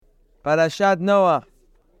Parashat Noach.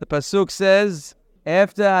 The pasuk says,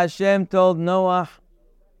 after Hashem told Noach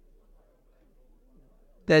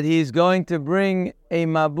that he's going to bring a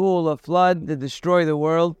mabul, a flood, to destroy the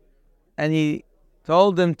world, and he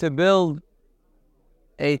told him to build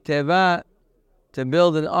a teva, to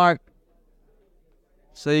build an ark,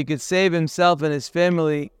 so he could save himself and his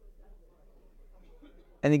family.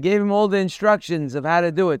 And he gave him all the instructions of how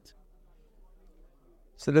to do it.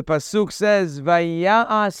 So the pasuk says,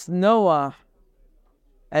 Vaya'as Noach,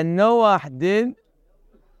 and Noach did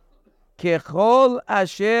kechol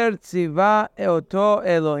asher tziva eoto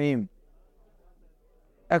Elohim.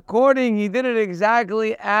 He did it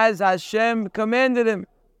exactly as Hashem commanded him.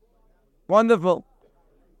 Wonderful.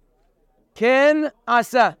 Ken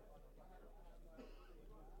asa.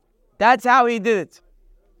 That's how he did it.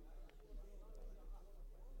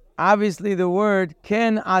 Obviously, the word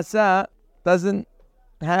ken asa doesn't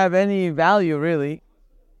have any value, really.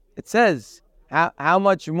 It says, how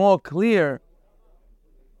much more clear.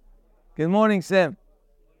 Good morning, Sam.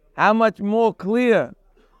 How much more clear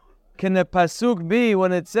can the pasuk be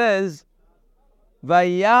when it says,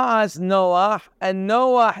 Vaya'as Noach, and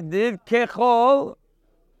Noach did kechol,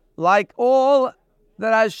 like all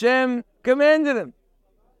that Hashem commanded him.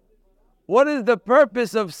 What is the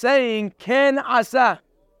purpose of saying ken asa?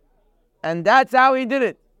 And that's how he did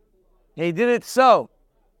it. He did it so.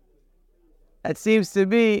 That seems to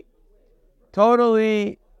be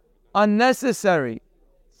totally unnecessary.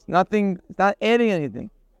 It's nothing, it's not adding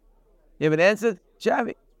anything. You have an answer,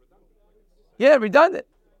 Shavi? Yeah, redundant.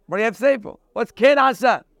 What do you have to say for? What's ken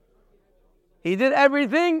asa? He did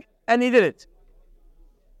everything and he did it.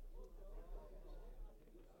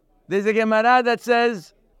 There's a Gemara that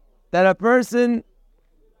says that a person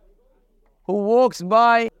who walks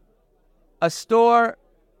by a store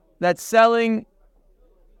that's selling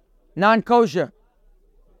non-kosher,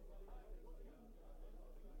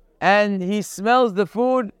 and he smells the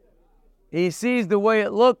food, he sees the way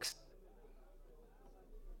it looks,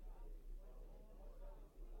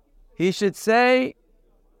 he should say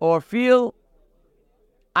or feel,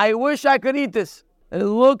 I wish I could eat this. It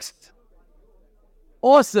looks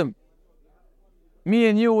awesome. Me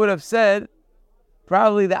and you would have said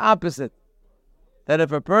probably the opposite. That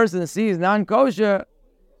if a person sees non-kosher,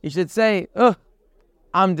 he should say, ugh,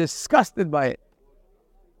 I'm disgusted by it.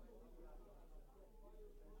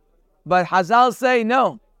 But Hazal say,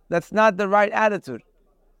 no, that's not the right attitude.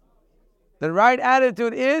 The right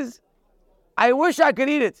attitude is, I wish I could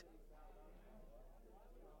eat it.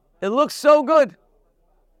 It looks so good.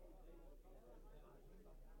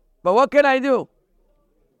 But what can I do?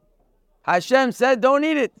 Hashem said, don't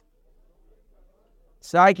eat it.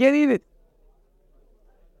 So I can't eat it.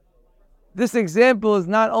 This example is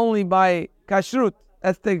not only by kashrut,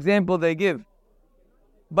 that's the example they give,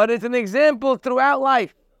 but it's an example throughout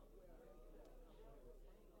life.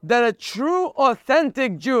 That a true,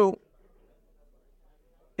 authentic Jew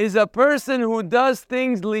is a person who does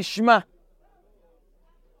things lishma.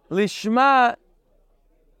 Lishma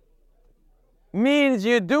means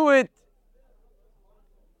you do it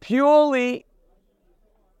purely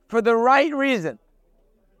for the right reason.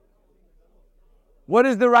 What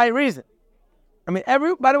is the right reason? I mean,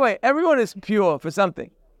 by the way, everyone is pure for something.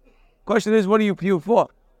 Question is, what are you pure for?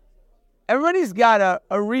 Everybody's got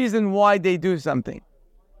a reason why they do something.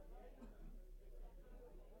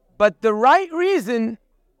 But the right reason,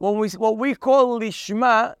 what we call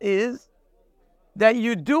lishma, is that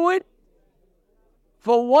you do it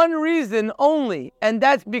for one reason only, and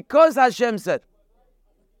that's because Hashem said.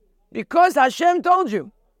 Because Hashem told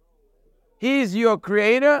you. He's your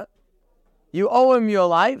creator. You owe him your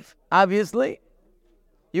life, obviously.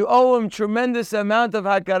 You owe him tremendous amount of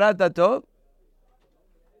hakarat hatov.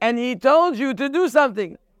 And he told you to do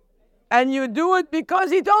something. And you do it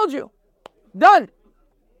because he told you. Done.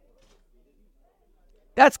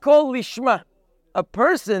 That's called lishma. A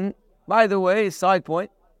person, by the way, side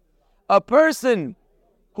point, a person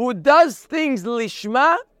who does things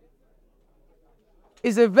lishma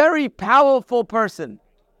is a very powerful person.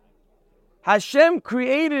 Hashem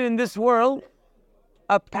created in this world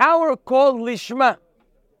a power called lishma.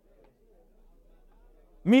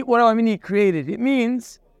 What do I mean he created? It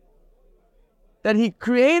means that he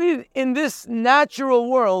created in this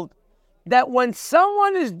natural world that when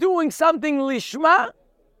someone is doing something lishma,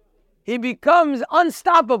 he becomes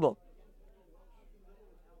unstoppable.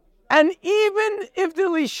 And even if the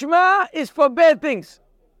lishma is for bad things,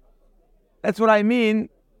 that's what I mean.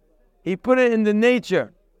 He put it in the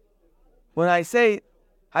nature. When I say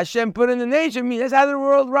Hashem put it in the nature, I mean that's how the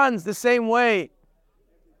world runs, the same way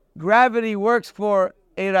gravity works for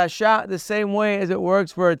a rasha the same way as it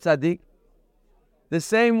works for a tzaddik. The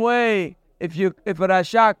same way, if a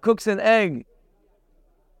rasha cooks an egg,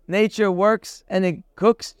 nature works and it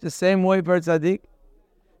cooks the same way for a tzaddik.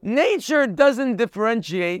 Nature doesn't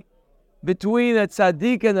differentiate between a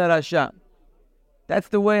tzaddik and a rasha. That's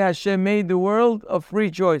the way Hashem made the world of free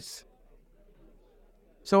choice.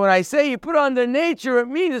 So when I say you put under nature, it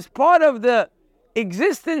means it's part of the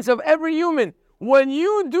existence of every human. When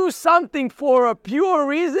you do something for a pure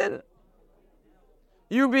reason,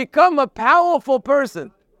 you become a powerful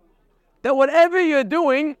person. That whatever you're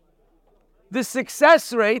doing, the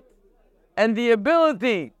success rate and the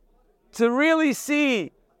ability to really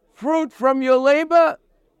see fruit from your labor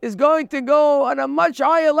is going to go on a much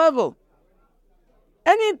higher level.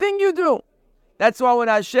 Anything you do. That's why when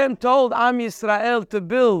Hashem told Am Yisrael to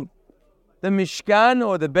build the Mishkan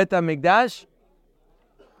or the Bet HaMikdash,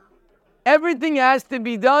 everything has to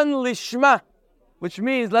be done lishma, which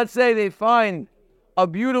means, let's say they find a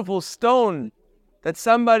beautiful stone that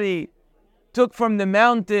somebody took from the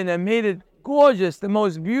mountain and made it gorgeous, the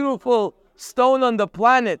most beautiful stone on the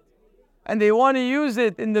planet, and they want to use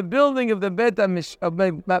it in the building of the Bet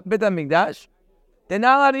HaMikdash, they're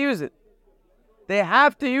not allowed to use it. They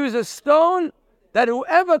have to use a stone that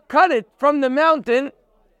whoever cut it from the mountain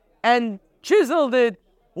and chiseled it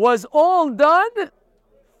was all done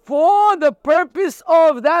for the purpose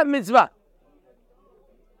of that mitzvah.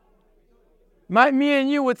 Me and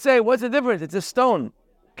you would say, what's the difference? It's a stone.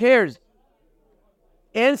 Who cares?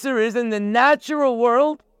 Answer is, in the natural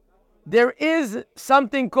world, there is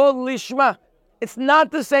something called lishma. It's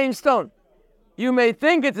not the same stone. You may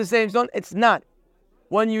think it's the same stone. It's not.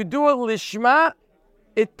 When you do it lishma,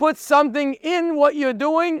 it puts something in what you're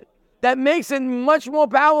doing that makes it much more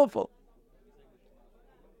powerful.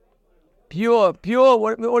 Pure,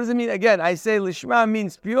 what does it mean? Again, I say lishma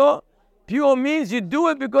means pure. Pure means you do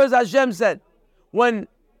it because Hashem said. When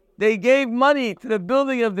they gave money to the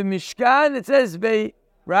building of the Mishkan, it says,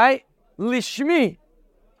 right? Lishmi.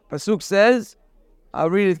 Pasuk says, I'll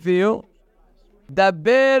read it for you.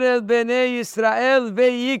 Daber el bnei Yisrael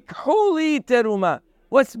ve'yikhu li teruma.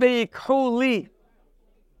 What's ve'yikhu li?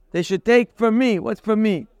 They should take from me. What's for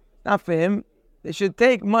me? Not for him. They should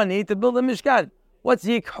take money to build a Mishkan. What's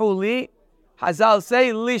yikhu li? Hazal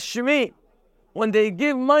say lishmi. When they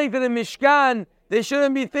give money to the Mishkan, they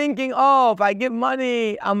shouldn't be thinking, oh, if I give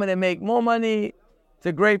money, I'm going to make more money. It's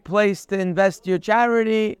a great place to invest your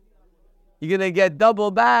charity. You're going to get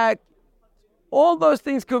double back. All those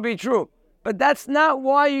things could be true. But that's not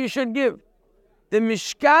why you should give. The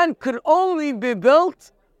Mishkan could only be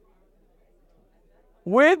built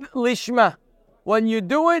with lishma. When you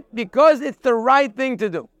do it because it's the right thing to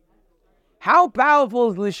do. How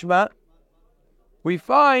powerful is lishma? We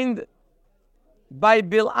find by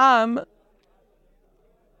Bil'am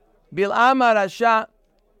HaRasha,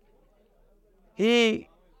 he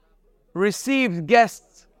received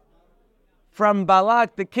guests from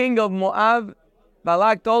Balak, the king of Moab.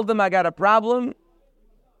 Balak told him, I got a problem.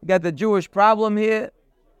 Got the Jewish problem here.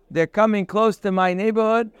 They're coming close to my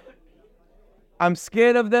neighborhood. I'm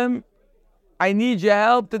scared of them. I need your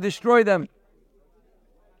help to destroy them.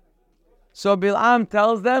 So Bil'am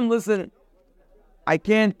tells them, listen, I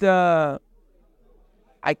can't do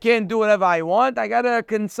whatever I want. I gotta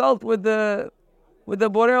consult with the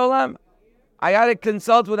Borei Olam. I gotta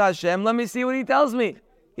consult with Hashem. Let me see what he tells me.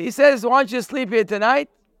 He says, why don't you sleep here tonight?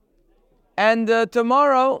 And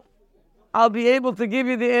tomorrow, I'll be able to give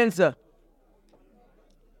you the answer.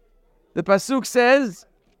 The Pasuk says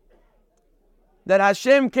that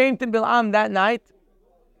Hashem came to Bil'am that night,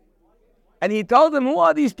 and he told him, who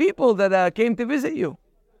are these people that came to visit you?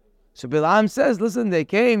 So Bil'am says, listen, they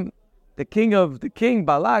came. The king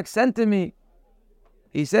Balak sent to me.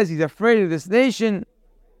 He says he's afraid of this nation.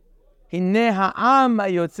 Hineh ha'am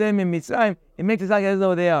hayotzeh miMitzrayim. He makes it sound as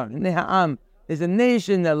though they are. Hineh ha'am. There's a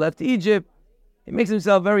nation that left Egypt. He makes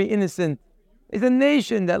himself very innocent. It's a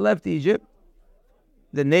nation that left Egypt.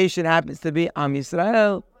 The nation happens to be Am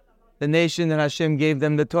Yisrael, the nation that Hashem gave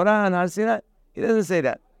them the Torah and Har Sinai. He doesn't say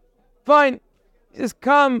that. Fine. He says,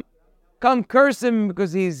 come curse him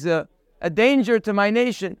because he's a danger to my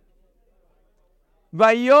nation.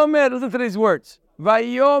 Vayomer, listen to these words.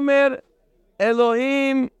 Vayomer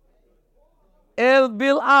Elohim el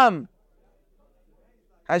Bil'am.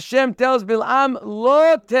 Hashem tells Bil'am,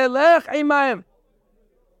 Lo telech imayim.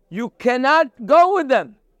 You cannot go with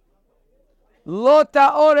them. Lo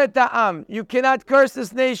ta'or et ha'am. You cannot curse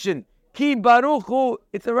this nation. Ki baruch hu.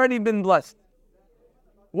 It's already been blessed.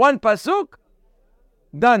 One pasuk,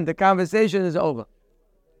 done. The conversation is over.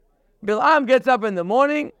 Bil'am gets up in the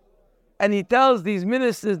morning and he tells these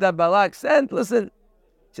ministers that Balak sent, listen,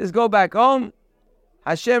 He says, go back home.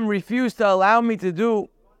 Hashem refused to allow me to do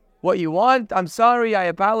what you want. I'm sorry. I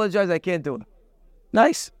apologize. I can't do it.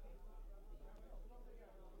 Nice.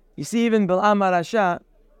 You see, even Balaam Rasha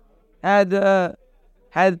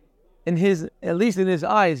had in his, at least in his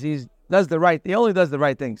eyes, he only does the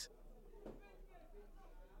right things.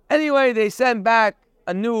 Anyway, they sent back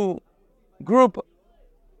a new group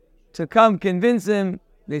to come convince him.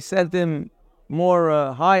 They sent him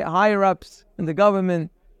more higher ups in the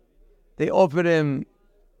government. They offered him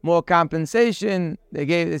more compensation.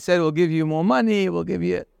 They said, we'll give you more money. We'll give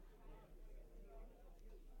you.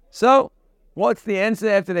 So, what's the answer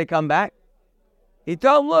after they come back? He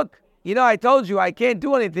told him, look, I told you I can't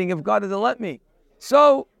do anything if God doesn't let me.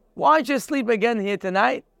 So, why don't you sleep again here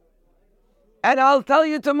tonight? And I'll tell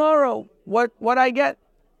you tomorrow what I get.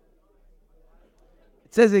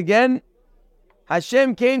 It says again,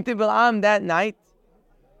 Hashem came to Balaam that night,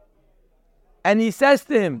 and he says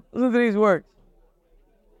to him, listen to these words,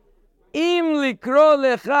 Im likro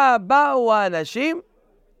lecha ba'u anashim,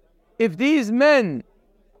 if these men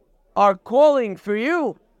are calling for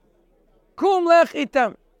you, kum lech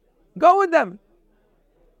itam, go with them.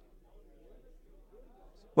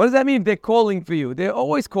 What does that mean if they're calling for you? They're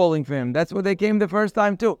always calling for him. That's what they came the first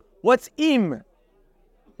time too. What's im?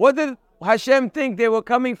 What did Hashem think they were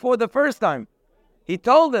coming for the first time? He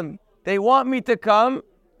told them, they want me to come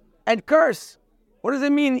and curse. What does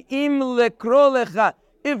it mean? Im lekro lecha.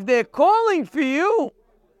 If they're calling for you,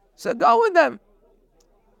 so go with them.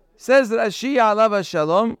 Says Rashi alav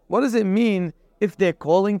shalom. What does it mean if they're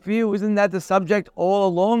calling for you? Isn't that the subject all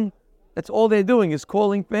along? That's all they're doing is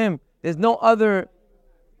calling for him. There's no other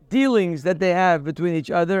dealings that they have between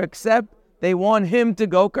each other except they want him to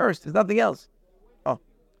go curse. There's nothing else. Oh,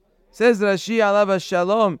 says Rashi alav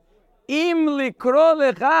shalom. Im likro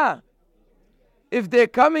lecha. If they're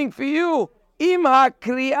coming for you, im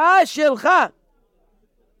hakriya shelcha.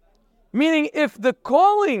 Meaning, if the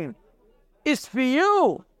calling is for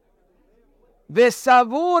you,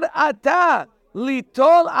 vesavur ata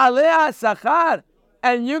litol alea sachar,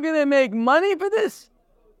 and you're going to make money for this?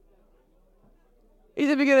 He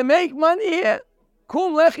said, if you're going to make money here,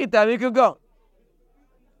 kum lechitam, you can go.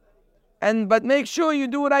 But make sure you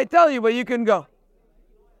do what I tell you, but you can go.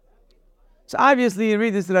 So obviously, you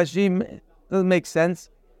read this Rashi, it doesn't make sense.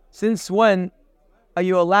 Since when are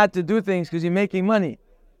you allowed to do things because you're making money?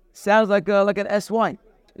 Sounds like an SY.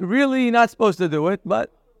 Really, you're not supposed to do it,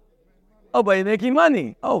 but you're making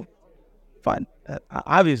money. Oh, fine.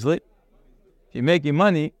 Obviously, if you're making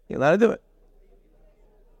money, you're allowed to do it.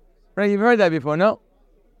 Right? You've heard that before, no?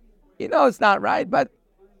 It's not right, but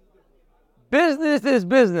business is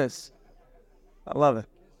business. I love it.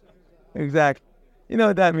 Exactly. You know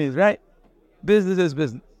what that means, right? Business is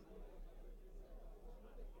business.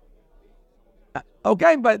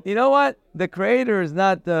 Okay, but you know what? The Creator is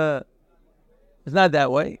not that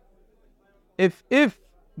way. If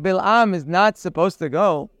Balaam is not supposed to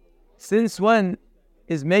go, since when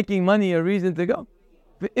is making money a reason to go?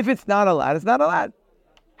 If it's not allowed, it's not allowed.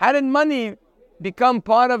 How did money become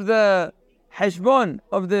part of the heshbon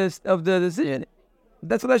of the decision?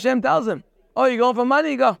 That's what Hashem tells him. Oh, you're going for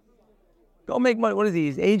money? Go make money. What is he?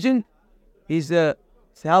 His agent? He's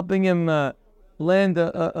helping him land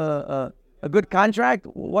a good contract.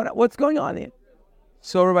 What's going on here?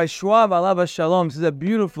 So Rabbi Schwab alav shalom says a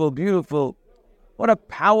beautiful, what a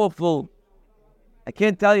powerful. I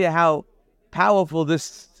can't tell you how powerful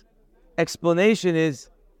this explanation is.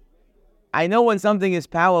 I know when something is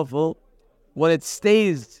powerful, when it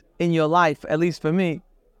stays in your life, at least for me.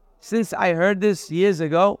 Since I heard this years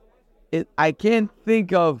ago, I can't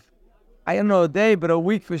think of, I don't know, a day, but a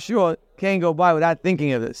week for sure can't go by without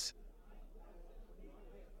thinking of this.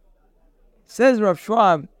 Says Rav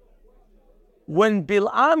Schwab, when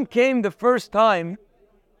Balaam came the first time,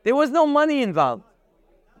 there was no money involved.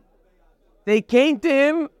 They came to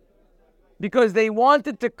him because they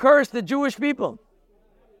wanted to curse the Jewish people.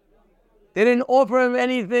 They didn't offer him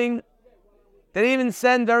anything. They didn't even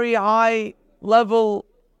send very high-level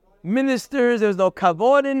ministers. There was no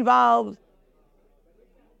kavod involved.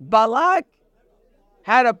 Balak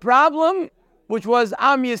had a problem, which was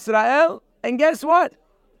Am Yisrael, and guess what?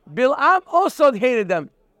 Balaam also hated them.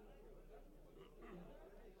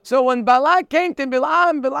 So when Balak came to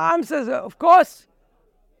Balaam, Balaam says, of course,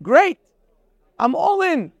 great, I'm all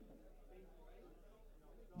in.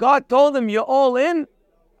 God told him, you're all in,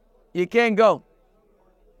 you can't go.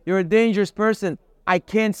 You're a dangerous person. I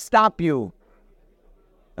can't stop you.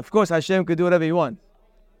 Of course, Hashem could do whatever he wants.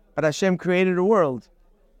 But Hashem created a world.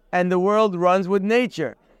 And the world runs with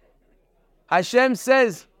nature. Hashem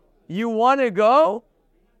says, you want to go?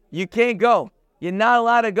 You can't go. You're not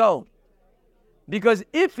allowed to go. Because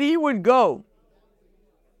if he would go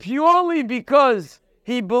purely because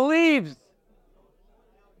he believes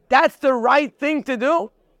that's the right thing to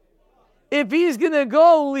do, if he's going to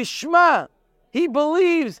go lishma, he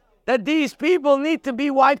believes that these people need to be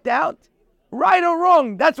wiped out, right or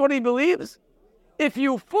wrong, that's what he believes. If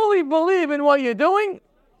you fully believe in what you're doing,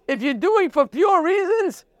 if you're doing for pure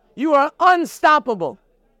reasons, you are unstoppable.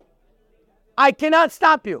 I cannot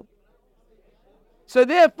stop you. So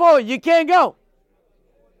therefore, you can't go.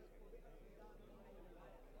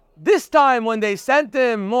 This time when they sent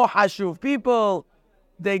him more hashuv people,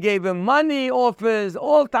 they gave him money, offers,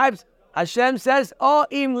 all types. Hashem says, "Oh,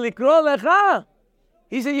 im likro lecha."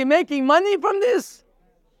 He said, "You're making money from this?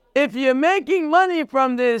 If you're making money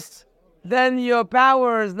from this, then your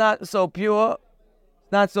power is not so pure,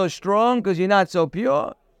 not so strong, because you're not so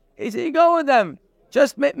pure." He said, "You go with them.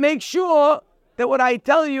 Just make sure that what I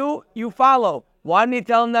tell you, you follow." Why didn't he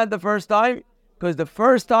tell him that the first time? Because the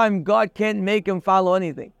first time, God can't make him follow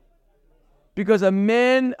anything. Because a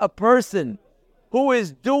person who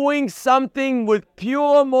is doing something with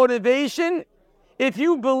pure motivation, if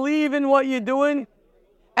you believe in what you're doing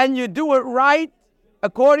and you do it right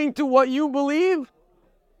according to what you believe,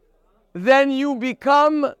 then you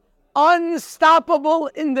become unstoppable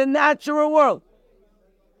in the natural world.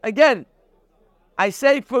 Again, I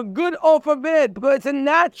say for good or for bad, because it's a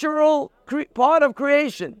natural part of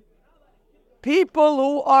creation. People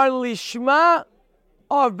who are lishma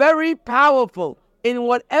are very powerful in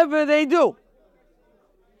whatever they do.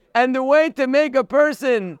 And the way to make a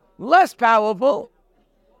person less powerful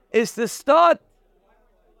is to start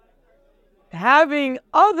having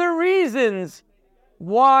other reasons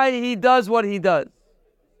why he does what he does.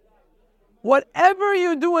 Whatever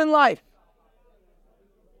you do in life,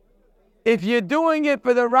 if you're doing it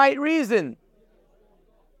for the right reason,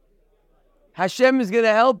 Hashem is going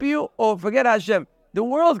to help you, or forget Hashem, the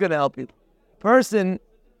world's going to help you. Person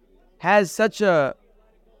has such a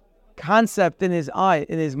concept in his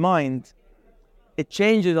mind, it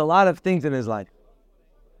changes a lot of things in his life.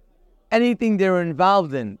 Anything they're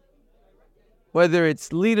involved in, whether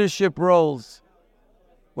it's leadership roles,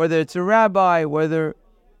 whether it's a rabbi, whether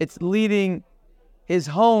it's leading his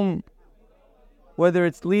home, whether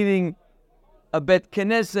it's leading a bet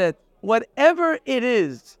knesset, whatever it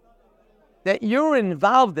is that you're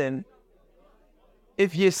involved in,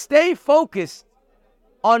 if you stay focused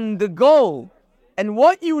on the goal and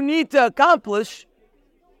what you need to accomplish,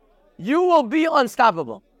 you will be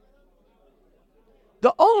unstoppable.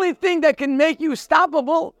 The only thing that can make you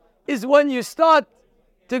stoppable is when you start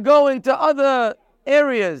to go into other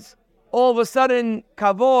areas. All of a sudden,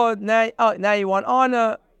 kavod, now you want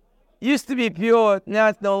honor. Used to be pure, now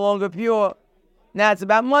it's no longer pure. Now it's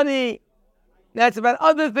about money. Now it's about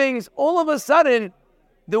other things. All of a sudden,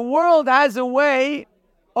 the world has a way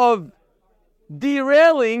of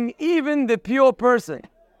derailing even the pure person.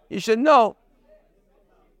 You should know,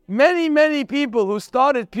 many people who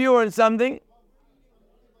started pure in something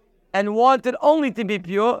and wanted only to be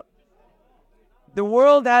pure, the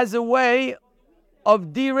world has a way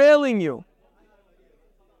of derailing you.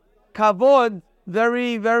 Kavod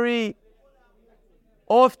very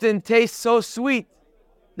often tastes so sweet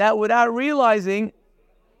that without realizing,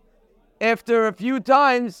 after a few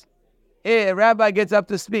times, a rabbi gets up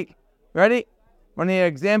to speak. Ready? Want to hear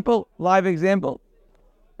an example? Live example.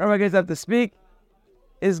 Rabbi gets up to speak.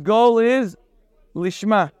 His goal is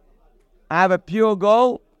lishma. I have a pure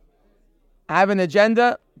goal. I have an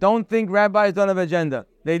agenda. Don't think rabbis don't have an agenda.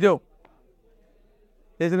 They do.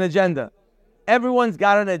 There's an agenda. Everyone's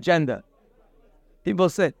got an agenda. People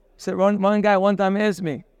say, one guy one time asked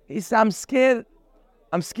me, he said, I'm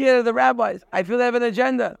scared of the rabbis. I feel they have an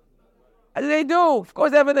agenda. I said, they do. Of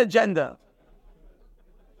course they have an agenda.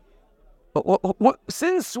 But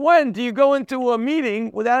since when do you go into a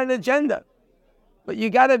meeting without an agenda? But you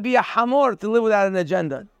got to be a hamor to live without an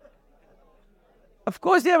agenda. Of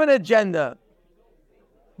course you have an agenda.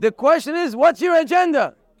 The question is, what's your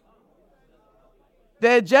agenda?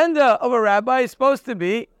 The agenda of a rabbi is supposed to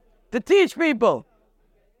be to teach people,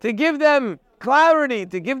 to give them clarity,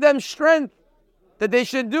 to give them strength, that they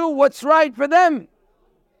should do what's right for them.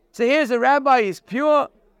 So here's a rabbi, he's pure,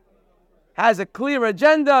 has a clear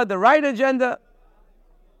agenda, the right agenda.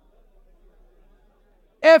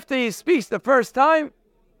 After he speaks the first time,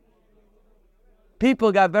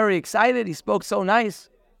 people got very excited. He spoke so nice.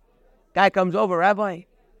 Guy comes over, Rabbi,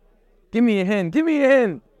 give me a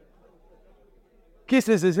hand.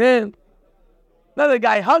 Kisses his hand. Another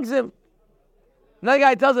guy hugs him. Another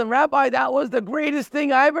guy tells him, Rabbi, that was the greatest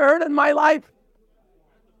thing I ever heard in my life.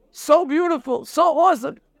 So beautiful, so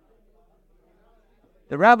awesome.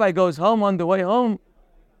 The rabbi goes home. On the way home,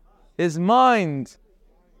 his mind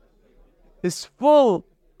is full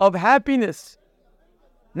of happiness.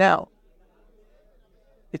 Now,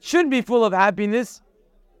 it should be full of happiness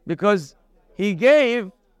because he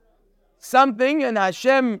gave something and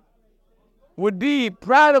Hashem would be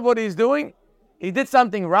proud of what he's doing. He did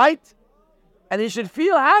something right and he should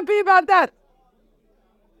feel happy about that.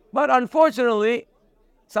 But unfortunately,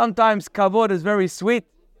 sometimes kavod is very sweet,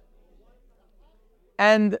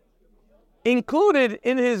 and included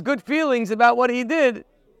in his good feelings about what he did,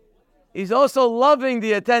 he's also loving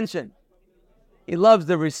the attention. He loves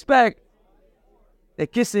the respect. They're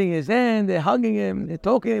kissing his hand, they're hugging him, they're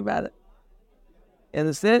talking about it. You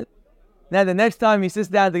understand? Now the next time he sits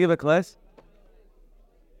down to give a class,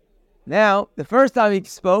 now the first time he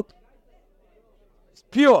spoke, it's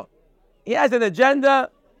pure. He has an agenda,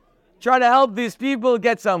 trying to help these people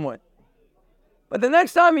get somewhere. But the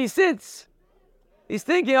next time he sits, he's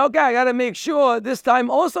thinking, okay, I got to make sure this time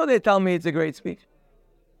also they tell me it's a great speech.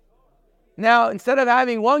 Now, instead of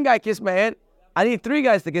having one guy kiss my hand, I need 3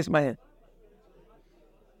 guys to kiss my hand.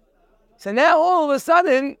 So now all of a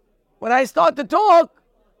sudden, when I start to talk,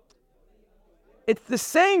 it's the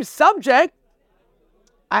same subject,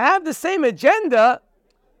 I have the same agenda,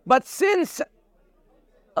 but since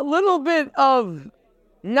a little bit of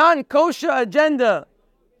non-kosher agenda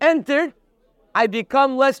entered, I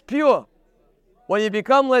become less pure. When you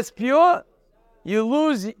become less pure, you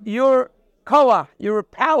lose your koach, your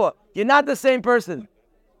power. You're not the same person.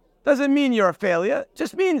 Doesn't mean you're a failure.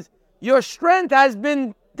 Just means your strength has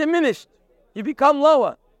been diminished. You become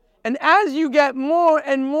lower. And as you get more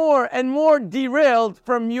and more and more derailed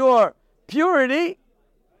from your purity,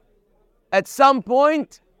 at some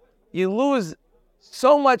point, you lose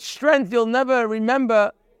so much strength you'll never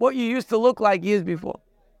remember what you used to look like years before.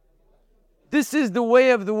 This is the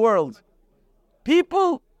way of the world.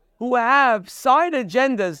 People who have side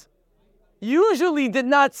agendas usually did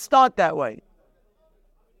not start that way.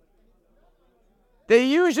 They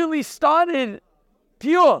usually started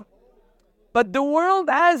pure. But the world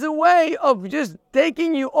has a way of just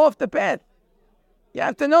taking you off the path. You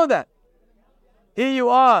have to know that. Here you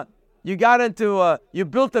are. You got into, you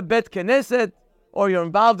built a Bet Knesset, or you're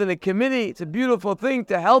involved in a committee. It's a beautiful thing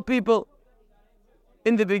to help people.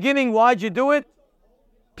 In the beginning, why'd you do it?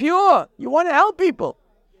 Pure. You want to help people.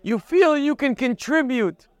 You feel you can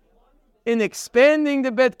contribute in expanding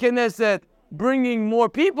the Bet Knesset, bringing more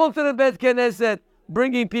people to the Bet Knesset,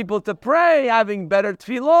 bringing people to pray, having better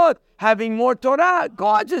tefillot, having more Torah.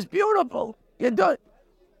 Gorgeous, beautiful. You do it.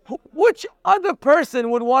 Which other person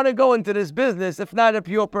would want to go into this business if not a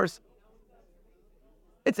pure person?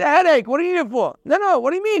 It's a headache. What are you here for? No,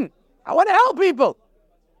 what do you mean? I want to help people.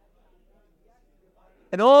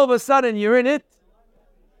 And all of a sudden, you're in it.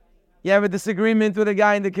 You have a disagreement with a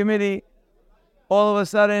guy in the committee. All of a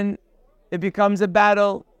sudden, it becomes a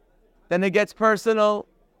battle. Then it gets personal.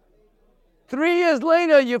 3 years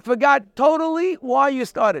later, you forgot totally why you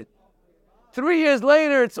started. 3 years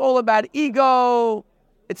later, it's all about ego.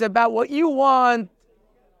 It's about what you want.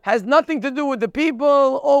 Has nothing to do with the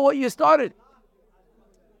people or what you started.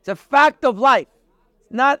 It's a fact of life.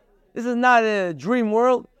 This is not a dream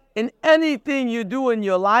world. In anything you do in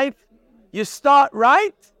your life, you start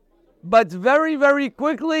right, but very, very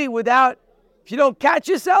quickly if you don't catch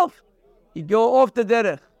yourself, you go off the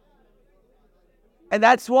derech. And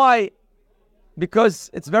that's why, because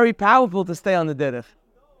it's very powerful to stay on the derech.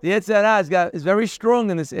 The Yetzer Hara is very strong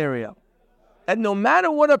in this area. And no matter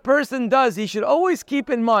what a person does, he should always keep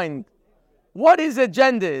in mind what his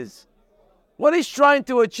agenda is, what he's trying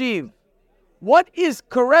to achieve, what is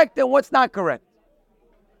correct and what's not correct.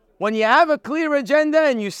 When you have a clear agenda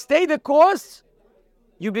and you stay the course,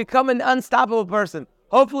 you become an unstoppable person.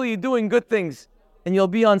 Hopefully you're doing good things and you'll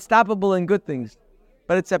be unstoppable in good things.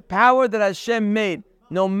 But it's a power that Hashem made.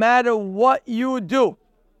 No matter what you do,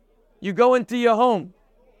 you go into your home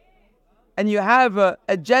and you have an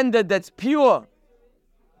agenda that's pure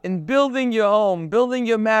in building your home, building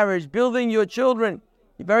your marriage, building your children.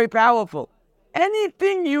 You're very powerful.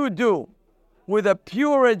 Anything you do with a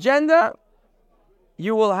pure agenda,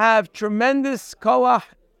 you will have tremendous koach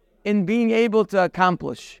in being able to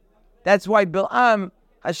accomplish. That's why Bil'am,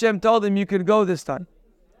 Hashem told him you could go this time.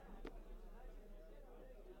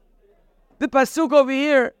 The pasuk over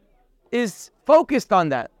here is focused on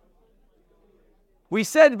that. We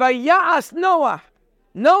said, Vaya'as Noach.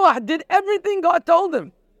 Noach did everything God told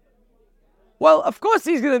him. Well, of course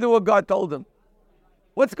he's going to do what God told him.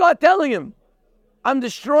 What's God telling him? I'm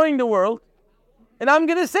destroying the world and I'm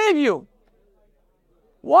going to save you.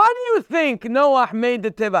 Why do you think Noach made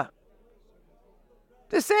the teva?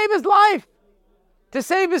 To save his life. to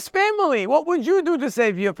save his family. What would you do to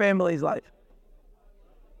save your family's life?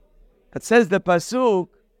 It says the pasuk,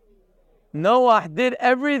 Noach did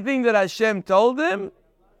everything that Hashem told him.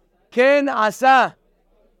 Ken asa.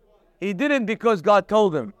 He did it because God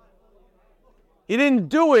told him. He didn't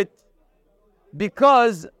do it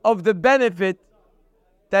because of the benefit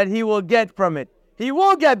that he will get from it. He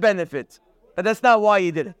will get benefits, but that's not why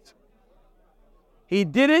he did it. He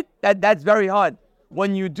did it, that's very hard.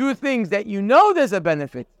 When you do things that you know there's a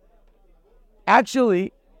benefit.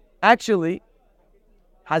 Actually, Hazal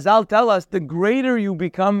tell us, the greater you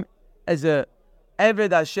become as a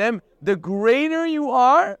Eved Hashem, the greater you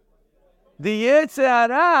are, the Yetzer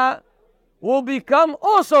Hara will become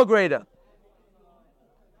also greater.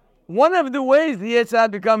 One of the ways the Yetzer Hara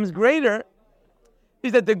becomes greater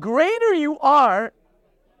is that the greater you are,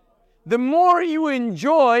 the more you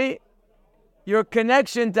enjoy your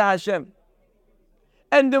connection to Hashem.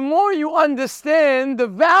 And the more you understand the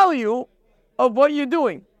value of what you're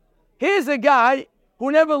doing. Here's a guy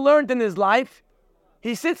who never learned in his life.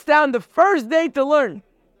 He sits down the first day to learn.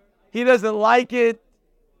 He doesn't like it.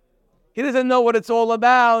 He doesn't know what it's all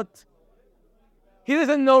about. He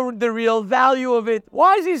doesn't know the real value of it.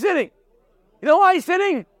 Why is he sitting? You know why he's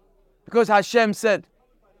sitting? Because Hashem said.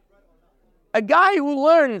 A guy who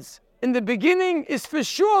learns in the beginning is for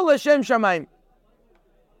sure L'Shem Shamayim.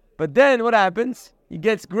 But then what happens? He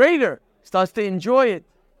gets greater, starts to enjoy it.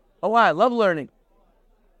 Oh, wow, I love learning.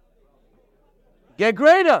 Get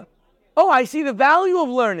greater. Oh, I see the value of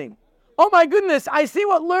learning. Oh my goodness, I see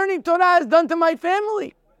what learning Torah has done to my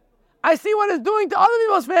family. I see what it's doing to other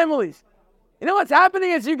people's families. You know what's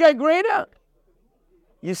happening as you get greater?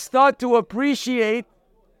 You start to appreciate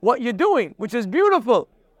what you're doing, which is beautiful.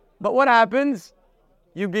 But what happens?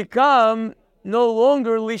 You become no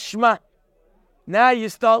longer lishma. Now you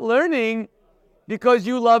start learning because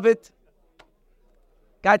you love it.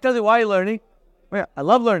 Guy tells you why you're learning. Well, I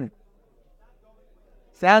love learning.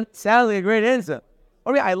 Sounds like a great answer.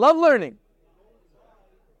 Oh yeah, I love learning.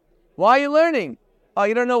 Why are you learning? Oh,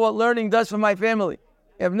 you don't know what learning does for my family.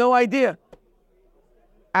 You have no idea.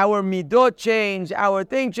 Our midot change, our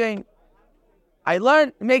thing change. I learn,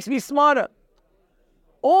 it makes me smarter.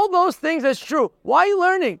 All those things is true. Why are you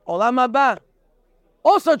learning? Olam haba.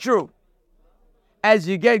 Also true. As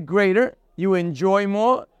you get greater, you enjoy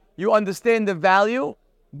more, you understand the value,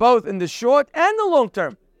 both in the short and the long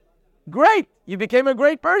term. Great, you became a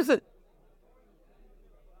great person.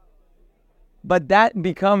 But that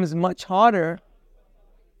becomes much harder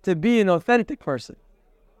to be an authentic person.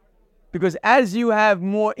 Because as you have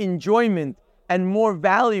more enjoyment and more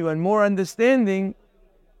value and more understanding,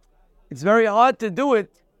 it's very hard to do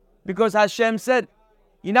it because Hashem said.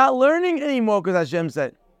 You're not learning anymore because Hashem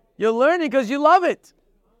said. You're learning because you love it.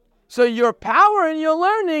 So your power in your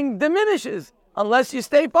learning diminishes unless you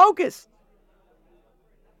stay focused.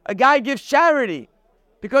 A guy gives charity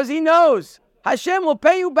because he knows Hashem will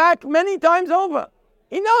pay you back many times over.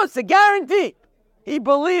 He knows, it's a guarantee. He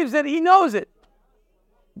believes it, he knows it.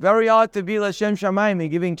 Very hard to be L'Shem Shamayim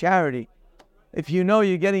giving charity if you know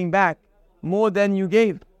you're getting back more than you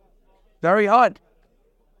gave. Very hard.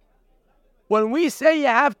 When we say you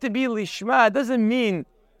have to be Lishma, it doesn't mean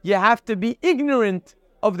you have to be ignorant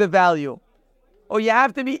of the value or you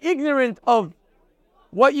have to be ignorant of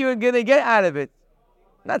what you're going to get out of it.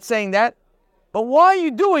 I'm not saying that. But why are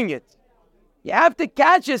you doing it? You have to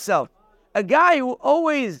catch yourself. A guy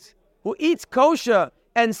who eats kosher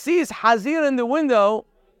and sees Hazir in the window,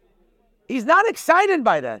 he's not excited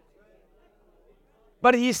by that.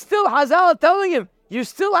 But he's still, Hazal telling him, you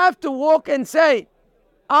still have to walk and say,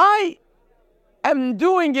 I am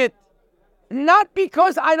doing it not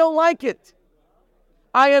because I don't like it.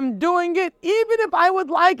 I am doing it even if I would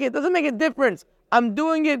like it. Doesn't make a difference. I'm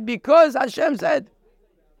doing it because Hashem said.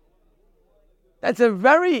 That's a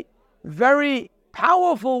very, very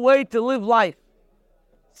powerful way to live life.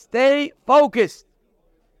 Stay focused.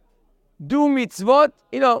 Do mitzvot.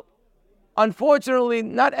 Unfortunately,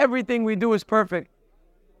 not everything we do is perfect.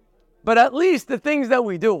 But at least the things that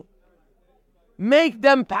we do, make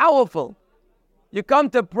them powerful. You come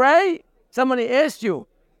to pray, somebody asks you,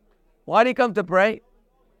 why do you come to pray?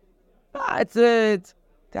 It's to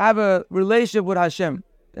have a relationship with Hashem.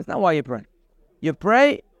 That's not why you pray. You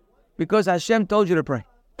pray because Hashem told you to pray.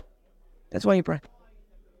 That's why you pray.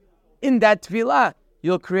 In that tefillah,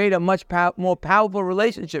 you'll create a much more powerful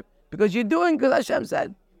relationship because you're doing because Hashem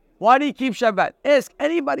said. Why do you keep Shabbat? Ask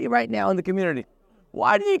anybody right now in the community.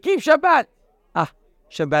 Why do you keep Shabbat?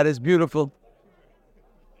 Shabbat is beautiful.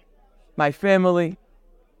 My family,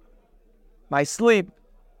 my sleep,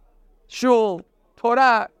 shul,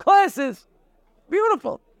 Torah, classes,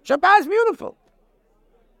 beautiful. Shabbat is beautiful.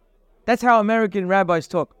 That's how American rabbis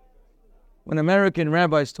talk. When American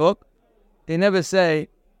rabbis talk, they never say,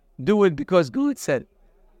 do it because God said.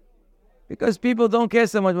 Because people don't care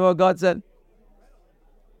so much about what God said.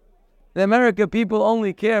 In America, people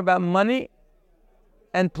only care about money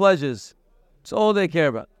and pleasures. That's all they care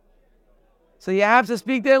about. So you have to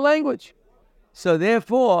speak their language. So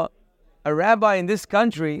therefore, a rabbi in this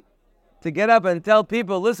country to get up and tell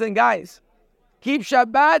people, listen guys, keep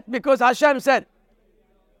Shabbat because Hashem said.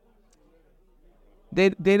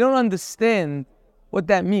 They don't understand what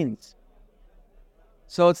that means.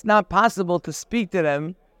 So it's not possible to speak to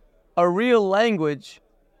them a real language,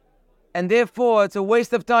 and therefore it's a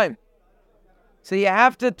waste of time. So you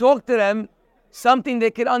have to talk to them something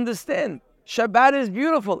they can understand. Shabbat is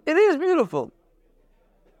beautiful. It is beautiful.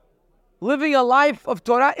 Living a life of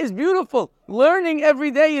Torah is beautiful. Learning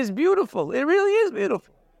every day is beautiful. It really is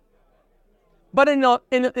beautiful. But in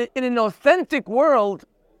an authentic world,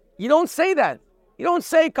 you don't say that. You don't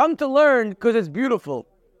say come to learn because it's beautiful.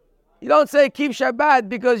 You don't say keep Shabbat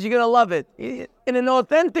because you're going to love it. In an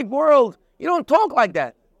authentic world, you don't talk like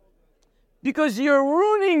that. Because you're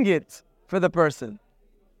ruining it for the person.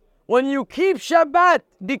 When you keep Shabbat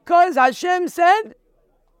because Hashem said,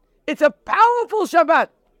 it's a powerful Shabbat.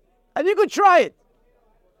 And you could try it.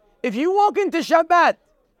 If you walk into Shabbat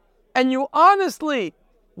and you honestly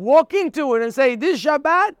walk into it and say, this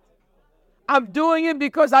Shabbat, I'm doing it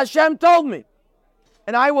because Hashem told me.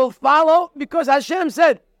 And I will follow because Hashem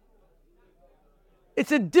said.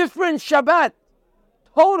 It's a different Shabbat.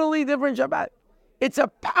 Totally different Shabbat. It's a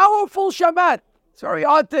powerful Shabbat. It's very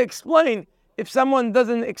hard to explain if someone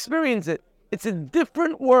doesn't experience it. It's a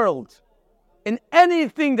different world in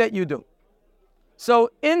anything that you do. So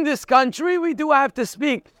in this country, we do have to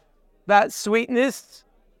speak about sweetness.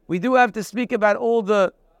 We do have to speak about all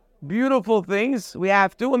the beautiful things. We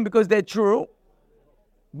have to, and because they're true.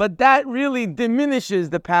 But that really diminishes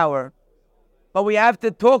the power. But we have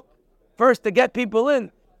to talk first to get people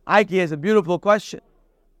in. Ike has a beautiful question.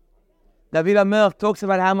 David HaMelech talks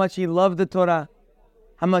about how much he loved the Torah,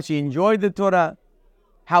 how much he enjoyed the Torah,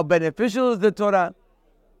 how beneficial is the Torah.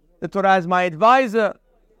 The Torah is my advisor.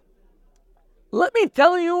 Let me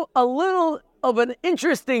tell you a little of an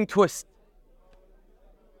interesting twist.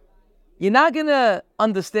 You're not going to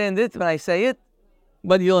understand it when I say it,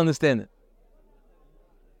 but you'll understand it.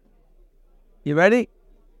 You ready?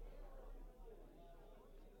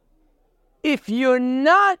 If you're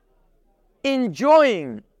not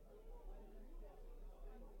enjoying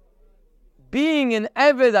being an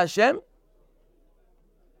Eved Hashem,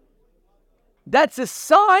 that's a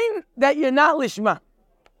sign that you're not Lishma.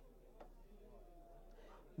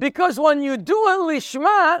 Because when you do a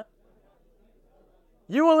Lishma,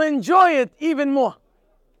 you will enjoy it even more.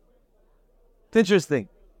 It's interesting.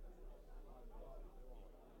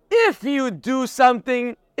 If you do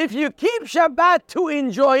something, if you keep Shabbat to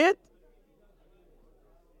enjoy it,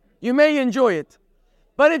 you may enjoy it.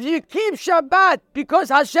 But if you keep Shabbat because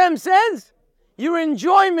Hashem says, your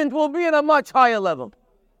enjoyment will be at a much higher level.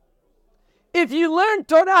 If you learn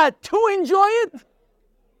Torah to enjoy it,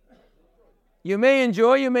 you may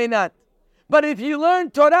enjoy, you may not. But if you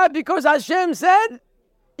learn Torah because Hashem said,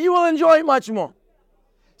 you will enjoy it much more.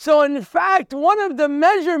 So in fact, one of the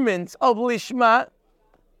measurements of Lishma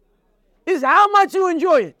is how much you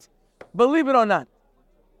enjoy it. Believe it or not.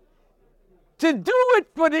 To do it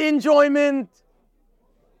for the enjoyment,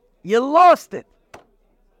 you lost it.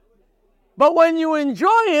 But when you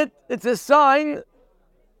enjoy it, it's a sign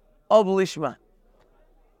of Lishma.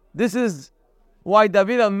 This is why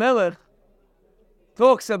David HaMelech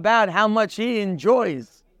talks about how much he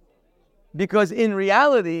enjoys. Because in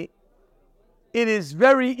reality, it is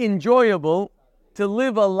very enjoyable to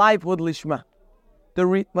live a life with Lishma.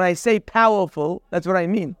 When I say powerful, that's what I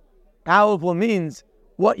mean. Powerful means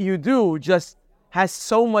what you do just has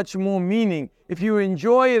so much more meaning. If you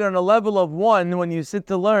enjoy it on a level of 1, when you sit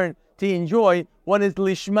to learn, to enjoy, when it's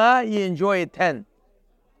Lishma, you enjoy it 10.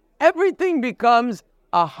 Everything becomes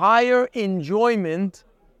a higher enjoyment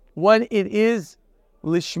when it is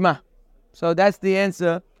Lishma. So that's the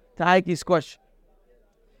answer to Heike's question.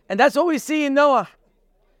 And that's what we see in Noach.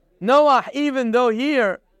 Noach, even though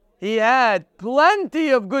here he had plenty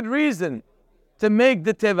of good reason to make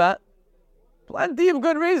the teva, plenty of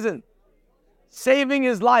good reason. Saving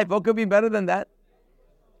his life, what could be better than that?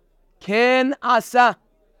 Ken asa.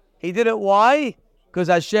 He did it, why? Because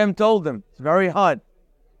Hashem told him. It's very hard.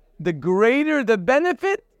 The greater the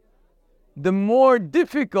benefit, the more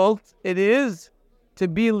difficult it is to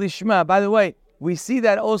be Lishma. By the way, we see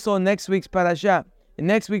that also in next week's Parashat. In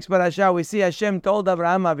next week's Parashat, we see Hashem told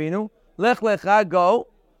Abraham Avinu, Lech lecha, go.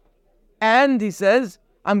 And he says,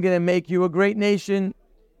 I'm going to make you a great nation.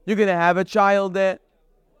 You're going to have a child there.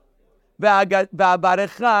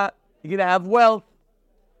 Va'abarecha, you're going to have wealth.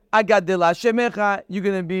 Agadila shemecha, you're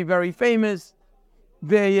going to be very famous.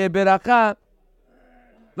 Ve'yeberacha,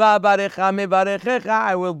 va'abarecha mevarechecha,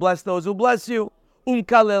 I will bless those who bless you.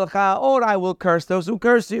 Umkalelcha, or I will curse those who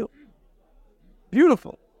curse you.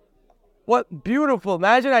 Beautiful. What beautiful.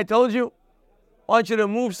 Imagine I told you, I want you to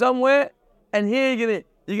move somewhere, and here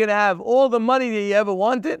you're gonna have all the money that you ever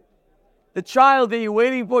wanted. The child that you're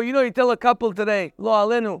waiting for. You know, you tell a couple today, Lo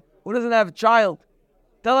Alenu, who doesn't have a child,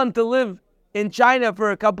 tell them to live in China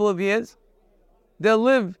for a couple of years. They'll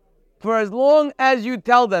live for as long as you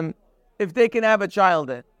tell them if they can have a child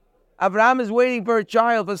there. Abraham is waiting for a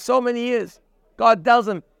child for so many years. God tells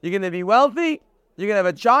him, you're going to be wealthy, you're going to have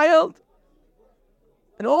a child,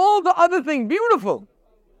 and all the other things. Beautiful.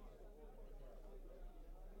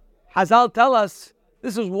 Hazal tell us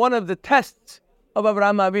this is one of the tests of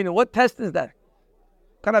Abraham Avinu. What test is that?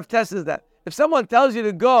 What kind of test is that? If someone tells you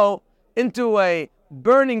to go into a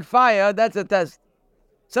burning fire, that's a test.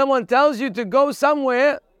 Someone tells you to go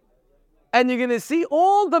somewhere and you're going to see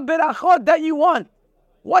all the berachot that you want.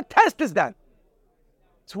 What test is that?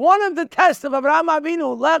 It's one of the tests of Abraham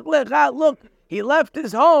Avinu. Look, he left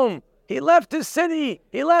his home. He left his city.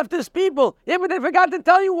 He left his people. Yeah, but they forgot to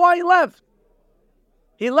tell you why he left.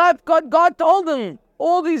 He left. God told him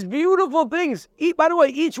all these beautiful things. By the way,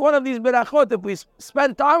 each one of these berachot, if we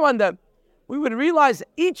spend time on them, we would realize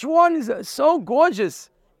each one is so gorgeous.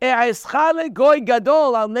 Goy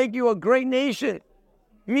gadol, I'll make you a great nation.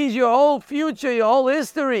 Means your whole future, your whole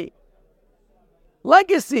history.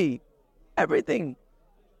 Legacy. Everything.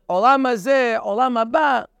 Olam hazeh, olam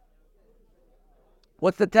haba.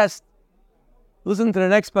 What's the test? Listen to the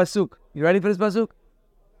next pasuk. You ready for this pasuk?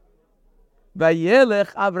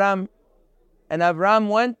 Vayelech Avram, and Avram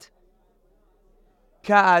went.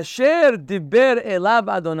 Ka'asher diber elav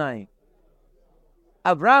Adonai.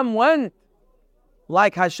 Avram went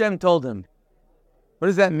like Hashem told him. What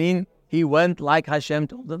does that mean? He went like Hashem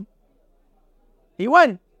told him. He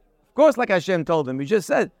went, of course, like Hashem told him. He just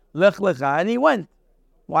said lech lecha, and he went.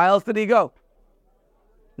 Why else did he go?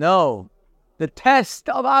 No. The test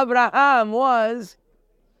of Abraham was,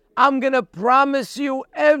 I'm going to promise you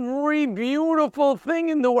every beautiful thing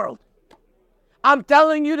in the world. I'm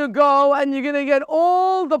telling you to go and you're going to get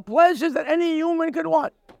all the pleasures that any human could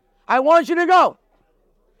want. I want you to go.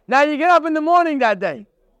 Now you get up in the morning that day.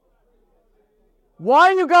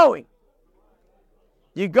 Why are you going?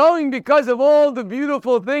 You're going because of all the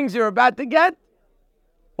beautiful things you're about to get?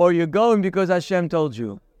 Or you're going because Hashem told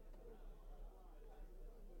you?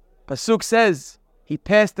 Pasuk says he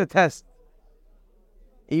passed the test.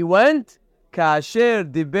 He went, Ka'asher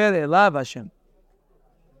diber elav Hashem.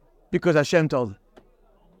 Because Hashem told him.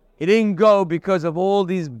 He didn't go because of all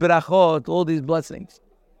these brachot, all these blessings.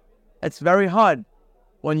 It's very hard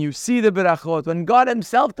when you see the brachot, when God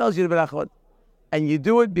Himself tells you the brachot, and you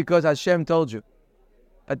do it because Hashem told you.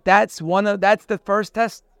 But that's the first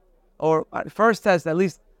test, or first test, at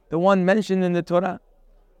least the one mentioned in the Torah.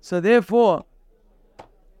 So therefore,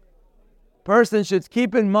 person should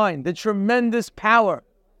keep in mind the tremendous power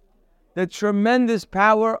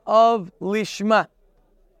of lishma.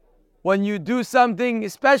 When you do something,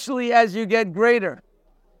 especially as you get greater,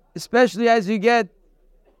 especially as you get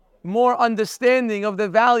more understanding of the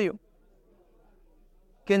value,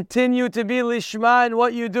 continue to be lishma in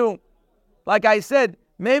what you do. Like I said,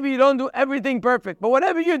 maybe you don't do everything perfect, but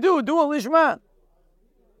whatever you do a lishma.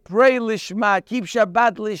 Pray lishma, keep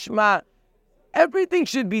Shabbat lishma. Everything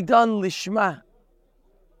should be done lishma.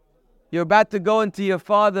 You're about to go into your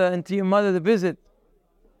father and to your mother to visit.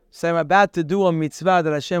 Say, I'm about to do a mitzvah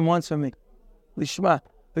that Hashem wants from me. Lishma.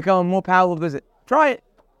 Become a more powerful visit. Try it.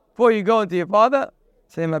 Before you go into your father,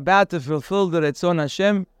 say, I'm about to fulfill the Retzon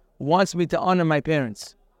Hashem who wants me to honor my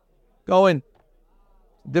parents. Go in.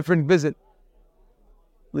 Different visit.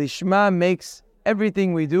 Lishma makes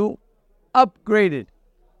everything we do upgraded.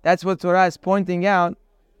 That's what Torah is pointing out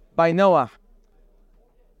by Noach.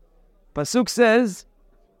 Pasuk says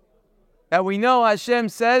that we know Hashem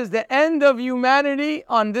says the end of humanity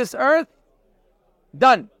on this earth,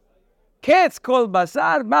 done. Ketz kol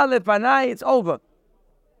basar ma lefanai, it's over.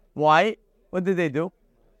 Why? What did they do?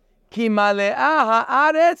 Ki male'ah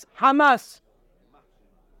haaretz Hamas.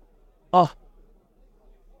 Oh.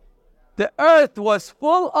 The earth was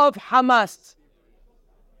full of Hamas.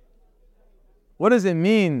 What does it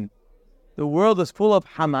mean? The world is full of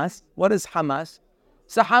Hamas. What is Hamas?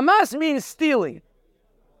 So Hamas means stealing.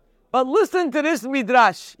 But listen to this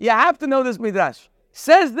midrash. You have to know this midrash.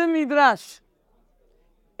 Says the midrash,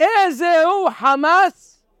 Ezeu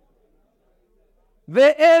Hamas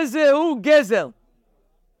Ve'ezehu gezel.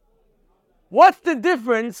 What's the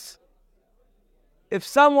difference if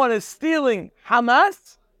someone is stealing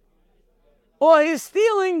Hamas or he's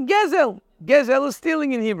stealing gezel? Gezel is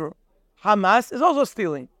stealing in Hebrew. Hamas is also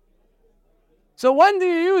stealing. So when do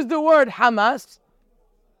you use the word Hamas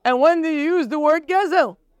and when do you use the word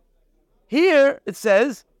gezel? Here it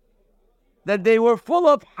says that they were full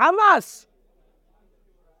of Hamas.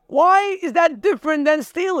 Why is that different than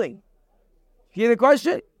stealing? Hear the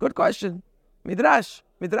question? Good question. Midrash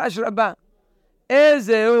Rabbah.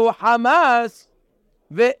 Ezehu Hamas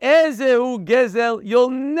ve'ezehu gezel. You'll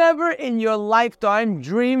never in your lifetime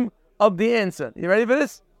dream of the answer. You ready for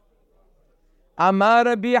this? Amar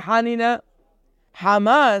Rabbi Hanina.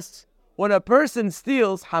 Hamas, when a person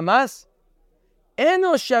steals Hamas,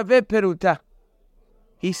 eno shaveh peruta.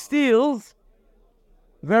 He steals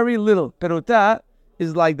very little. Peruta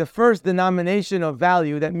is like the first denomination of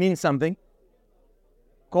value that means something.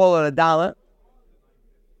 Call it $1,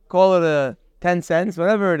 call it a 10 cents,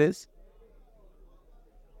 whatever it is.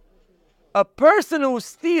 A person who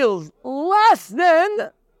steals less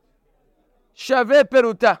than shaveh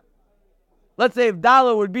peruta. Let's say if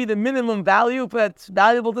 $1 would be the minimum value that's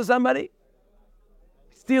valuable to somebody,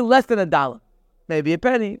 steal less than $1. Maybe a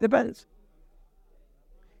penny, depends.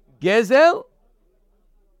 Gezel,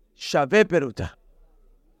 shaveh peruta.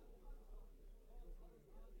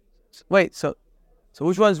 Wait, so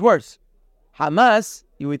which one's worse? Hamas,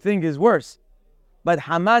 you would think is worse. But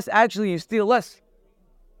Hamas, actually, you steal less.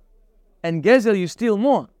 And Gezel, you steal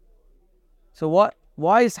more. So what?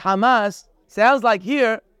 Why is Hamas? Sounds like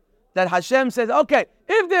here that Hashem says, okay,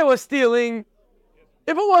 if they were stealing,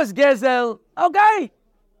 if it was Gezel, okay.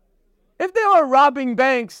 If they were robbing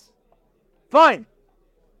banks, fine.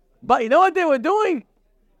 But you know what they were doing?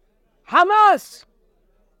 Hamas.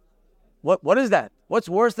 What is that? What's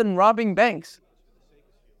worse than robbing banks?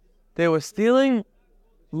 They were stealing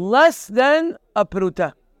less than a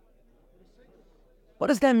peruta. What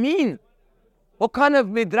does that mean? What kind of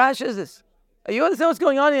midrash is this? You understand what's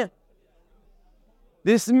going on here?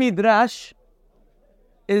 This midrash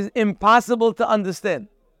is impossible to understand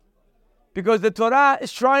because the Torah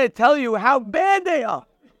is trying to tell you how bad they are.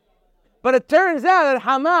 But it turns out that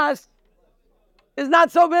Hamas is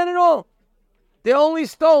not so bad at all. They only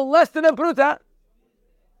stole less than a peruta.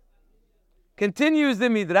 Continues the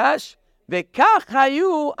midrash, Vekach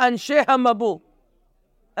hayu anshe hamabul.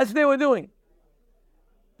 That's what they were doing.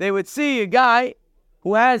 They would see a guy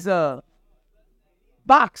who has a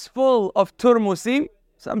box full of turmusim,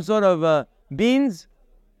 some sort of beans.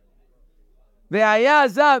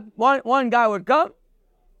 One guy would come,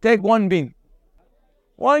 take one bean.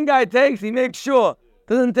 One guy takes, he makes sure,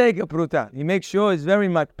 doesn't take a peruta. He makes sure he's very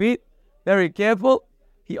makpid, very careful.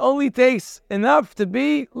 He only takes enough to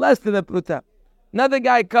be less than a peruta. Another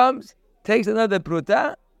guy comes, takes another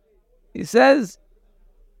peruta. He says,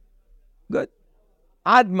 good.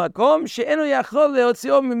 Ad makom she'enu yachol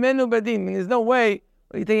leotzio mimenu bedin. There's no way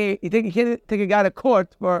you can't take a guy to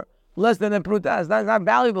court for less than a peruta. It's not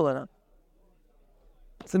valuable enough.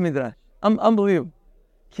 It's a midrash. Unbelievable.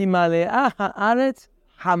 Ki male'ah ha'aretz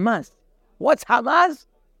Hamas. What's Hamas?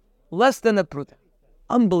 Less than a peruta.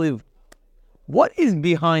 Unbelievable. What is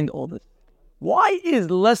behind all this? Why is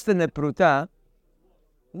less than a peruta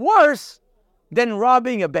worse than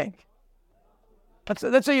robbing a bank? That's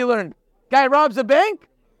what you learn. Guy robs a bank,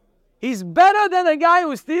 he's better than a guy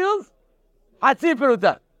who steals hatzi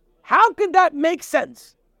peruta. How could that make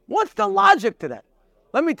sense? What's the logic to that?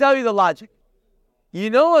 Let me tell you the logic. You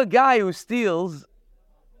know a guy who steals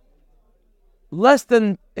less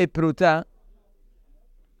than a peruta,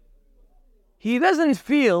 he doesn't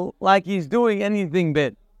feel like he's doing anything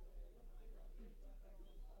bad.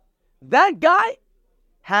 That guy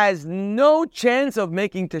has no chance of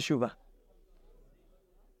making teshuvah.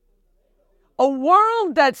 A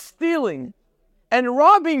world that's stealing and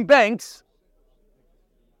robbing banks,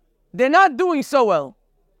 they're not doing so well.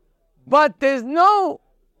 But there's no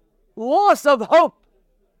loss of hope.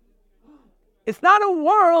 It's not a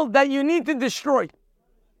world that you need to destroy.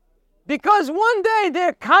 Because one day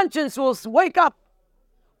their conscience will wake up.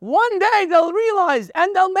 One day they'll realize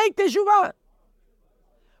and they'll make teshuvah.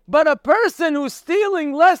 But a person who's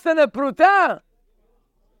stealing less than a peruta,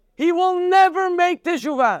 he will never make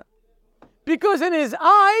teshuvah. Because in his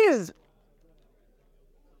eyes,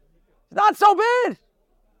 it's not so bad.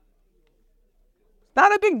 It's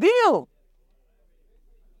not a big deal.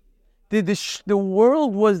 The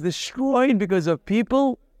world was destroyed because of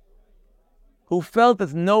people who felt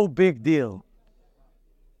it's no big deal.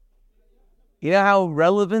 You know how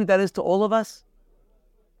relevant that is to all of us?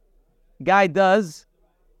 Guy does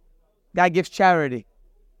Guy gives charity.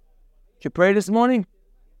 Did you pray this morning?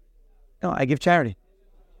 No, I give charity.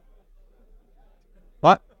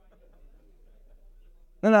 What?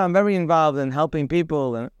 No, I'm very involved in helping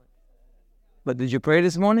people. But did you pray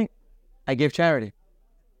this morning? I gave charity.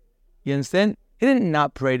 You understand? He didn't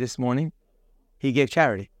not pray this morning. He gave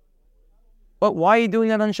charity. But why are you doing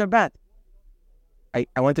that on Shabbat? I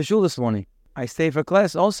went to shul this morning. I stayed for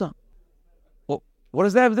class also. Well, what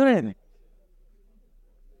does that have to do with anything?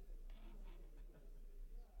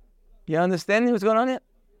 You understanding what's going on here?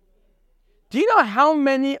 Do you know how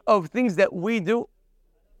many of things that we do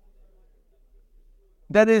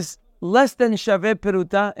that is less than shaveh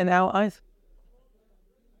peruta in our eyes?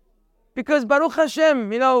 Because Baruch Hashem,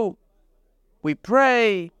 we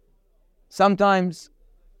pray sometimes.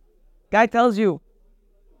 Guy tells you,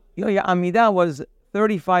 your Amidah was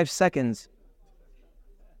 35 seconds.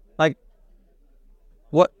 Like,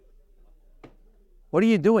 what are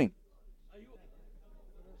you doing?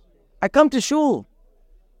 I come to shul.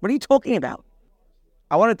 What are you talking about?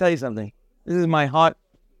 I want to tell you something. This is my heart.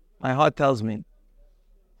 My heart tells me.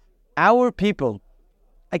 Our people,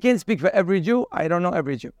 I can't speak for every Jew. I don't know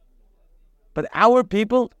every Jew. But our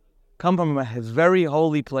people come from a very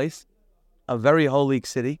holy place, a very holy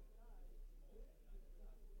city.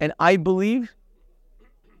 And I believe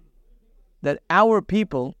that our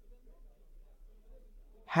people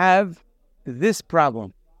have this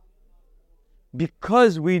problem.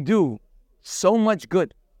 Because we do so much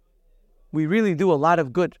good, we really do a lot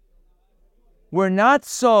of good. We're not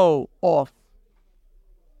so off.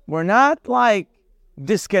 We're not like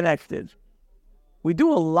disconnected. We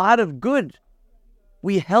do a lot of good.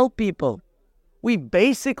 We help people. We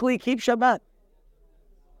basically keep Shabbat.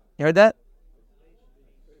 You heard that?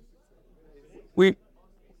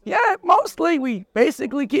 Mostly we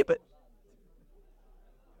basically keep it.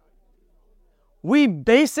 We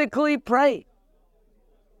basically pray.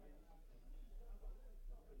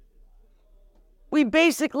 We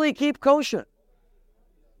basically keep kosher.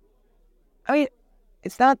 I mean,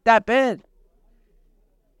 it's not that bad.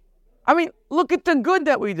 I mean, look at the good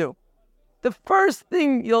that we do. The first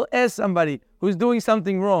thing you'll ask somebody who's doing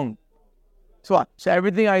something wrong. So what? So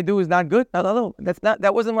everything I do is not good? No.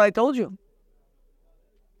 That wasn't what I told you.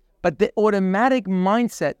 But the automatic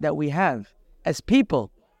mindset that we have as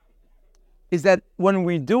people is that when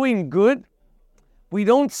we're doing good, we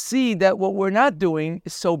don't see that what we're not doing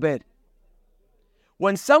is so bad.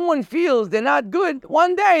 When someone feels they're not good,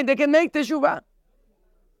 one day they can make teshuvah.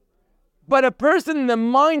 But a person in the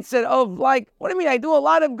mindset of like, what do you mean, I do a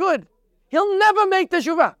lot of good? He'll never make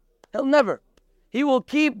teshuvah. He'll never. He will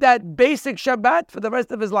keep that basic Shabbat for the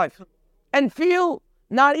rest of his life and feel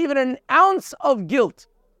not even an ounce of guilt.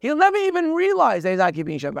 He'll never even realize that he's not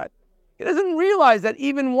keeping Shabbat. He doesn't realize that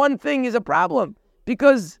even one thing is a problem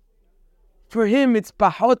because for him it's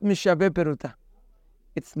pahot mishaveh peruta.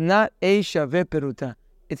 It's not a shaveh peruta.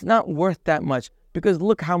 It's not worth that much because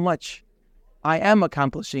look how much I am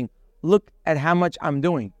accomplishing. Look at how much I'm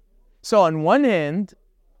doing. So on one hand,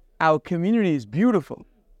 our community is beautiful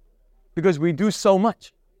because we do so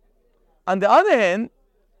much. On the other hand,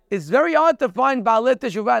 it's very hard to find Baalei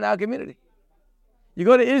Teshuvah in our community. You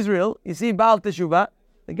go to Israel, you see Baal Teshuvah.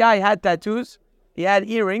 The guy had tattoos, he had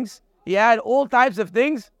earrings, he had all types of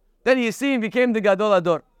things. Then you see him became the Gadol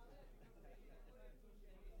Ador.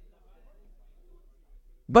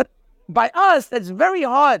 But by us, that's very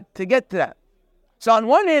hard to get to that. So on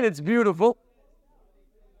one hand, it's beautiful.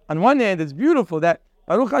 On one hand, it's beautiful that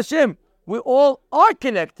Baruch Hashem, we all are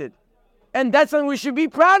connected. And that's something we should be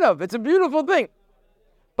proud of. It's a beautiful thing.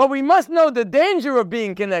 But we must know the danger of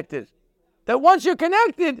being connected. That once you're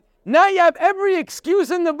connected, now you have every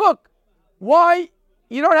excuse in the book why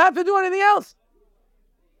you don't have to do anything else.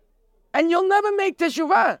 And you'll never make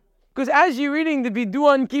teshuvah. Because as you're reading the Vidu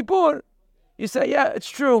on Kippur, you say, yeah, it's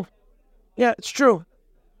true. Yeah, it's true.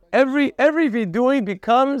 Every Vidui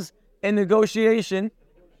becomes a negotiation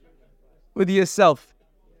with yourself.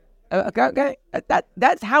 Okay?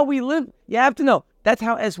 That's how we live. You have to know. That's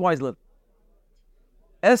how SYs live.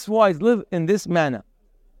 SYs live in this manner.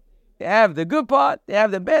 They have the good part, they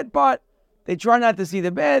have the bad part. They try not to see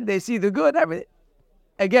the bad, they see the good, everything.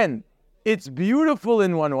 Again, it's beautiful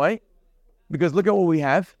in one way, because look at what we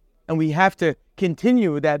have, and we have to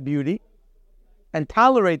continue that beauty and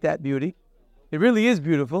tolerate that beauty. It really is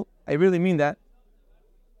beautiful. I really mean that.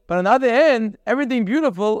 But on the other hand, everything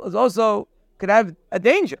beautiful is also could have a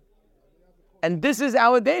danger. And this is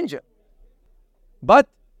our danger. But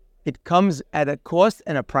it comes at a cost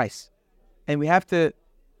and a price. And we have to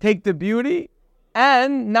take the beauty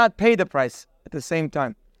and not pay the price at the same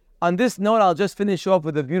time. On this note, I'll just finish off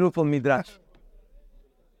with a beautiful midrash.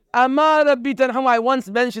 Amar Rabbi Tanhum, I once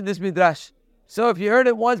mentioned this midrash. So if you heard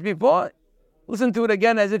it once before, listen to it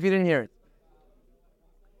again as if you didn't hear it.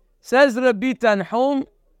 Says Rabbi Tanhum,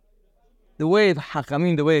 the way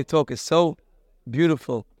they talk is so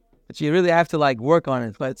beautiful that you really have to work on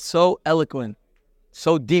it. But it's so eloquent,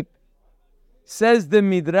 so deep. Says the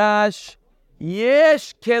midrash,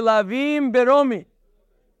 Yesh kelavim beromi.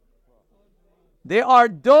 There are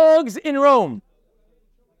dogs in Rome.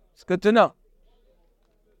 It's good to know.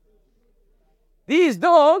 These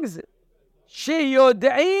dogs,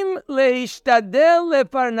 sheyod'im leishtadel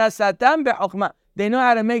leparnasatam be'chokma. They know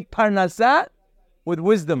how to make parnasat with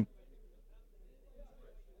wisdom.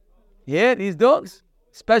 Yeah, these dogs,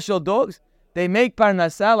 special dogs, they make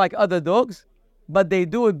parnasat like other dogs, but they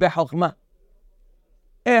do it be'chokma.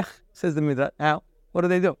 Says the midrash. How? What do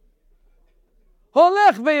they do?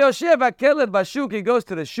 Holech ve'yoshev hakeled bashuk. He goes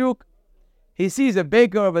to the shuk. He sees a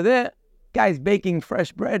baker over there. Guy's baking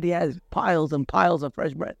fresh bread. He has piles and piles of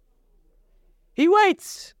fresh bread. He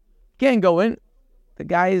waits. Can't go in. The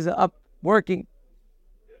guy is up working.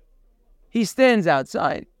 He stands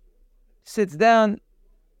outside, sits down,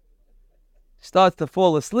 starts to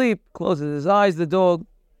fall asleep, closes his eyes, the dog,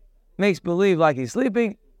 makes believe like he's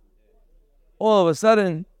sleeping. All of a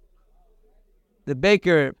sudden, the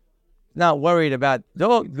baker is not worried about the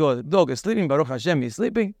dog. The dog is sleeping. Baruch Hashem, he's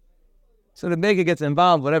sleeping. So the baker gets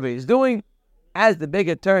involved, whatever he's doing. As the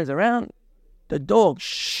baker turns around, the dog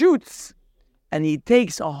shoots and he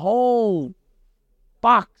takes a whole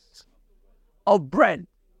box of bread,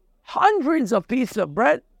 hundreds of pieces of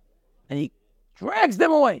bread, and he drags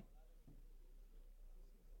them away.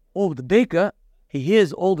 Oh, the baker, he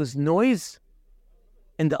hears all this noise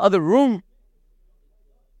in the other room.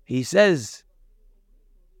 He says,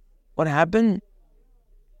 what happened?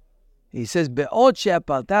 He says, now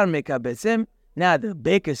the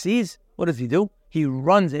baker sees, what does he do? He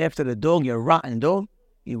runs after the dog, your rotten dog.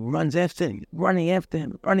 He runs after him, running after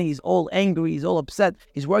him, running. He's all angry, he's all upset.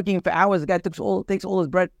 He's working for hours. The guy takes all his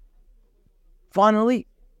bread. Finally,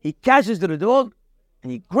 he catches to the dog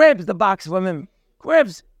and he grabs the box from him.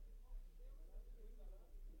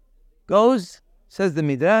 Goes, says the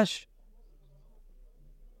midrash,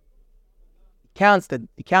 he counts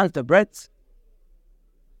the breads.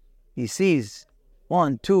 He sees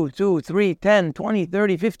 1, 2, 3, 10, 20,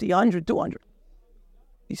 30, 50, 100, 200.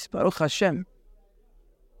 He's Baruch Hashem.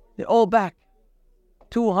 They're all back.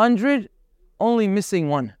 200, only missing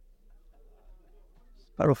one.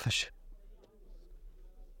 Baruch Hashem.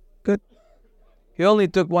 Good. He only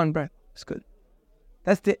took one bread. It's good.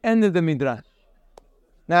 That's the end of the midrash.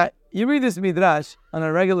 Now, you read this midrash on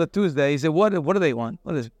a regular Tuesday. You say, what do they want?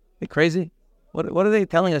 What is it? They crazy? What are they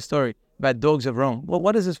telling a story about dogs of Rome? Well,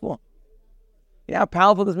 what is this for? You know how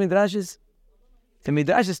powerful this midrash is? The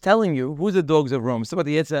midrash is telling you who's the dogs of Rome. It's about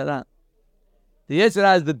the Yetzer Hara. The Yetzer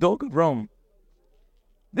Hara is the dog of Rome.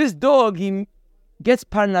 This dog, he gets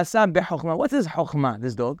parnasah be'chokhmah. What is chokhmah,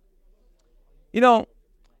 this dog? You know,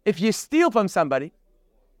 if you steal from somebody,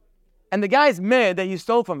 and the guy's mad that you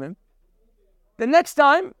stole from him, the next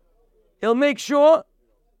time, he'll make sure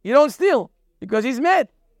you don't steal, because he's mad.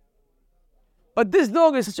 But this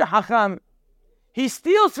dog is such a hacham. He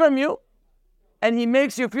steals from you, and he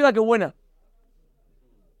makes you feel like a winner.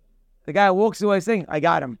 The guy walks away saying, I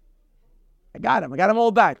got him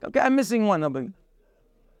all back. Okay, I'm missing one.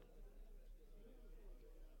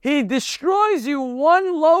 He destroys you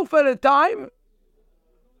one loaf at a time,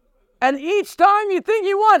 and each time you think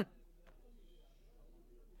he won.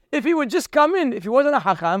 If he would just come in, if he wasn't a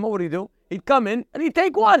hacham, what would he do? He'd come in and he'd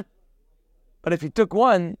take one. But if he took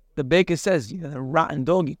one, the baker says, you're a rotten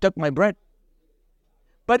dog, you took my bread.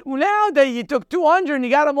 But now that you took 200 and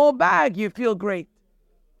you got them all back, you feel great.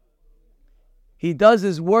 He does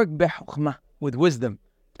his work be'chukhmah, with wisdom.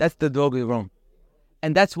 That's the dog of Rome.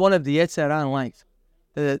 And that's one of the Yetzer Hara in life.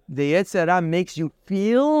 The Yetzer Hara makes you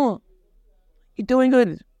feel you're doing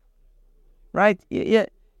good. Right? Yeah.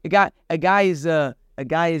 A guy is,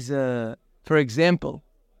 for example,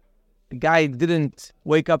 a guy didn't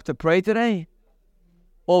wake up to pray today.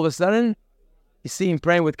 All of a sudden, you see him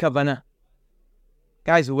praying with kavanah.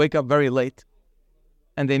 Guys who wake up very late,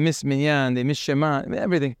 and they miss minyan, they miss shema,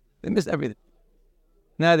 everything. They miss everything.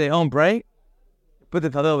 Now they home pray, put the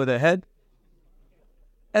towel over their head,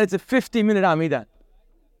 and it's a 50-minute amidah.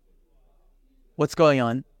 What's going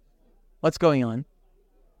on?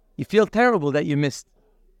 You feel terrible that you missed,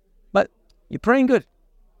 but you're praying good.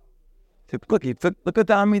 So look at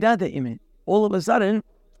the amidah that you made. All of a sudden,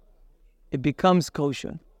 it becomes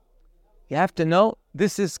kosher. You have to know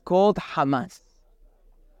this is called Hamas.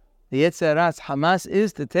 The Yetzer Hara's Hamas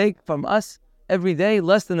is to take from us every day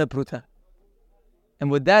less than a pruta. And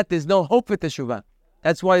with that, there's no hope for teshuvah.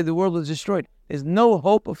 That's why the world was destroyed. There's no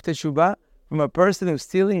hope of teshuvah from a person who's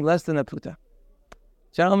stealing less than a puta.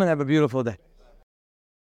 Gentlemen, have a beautiful day.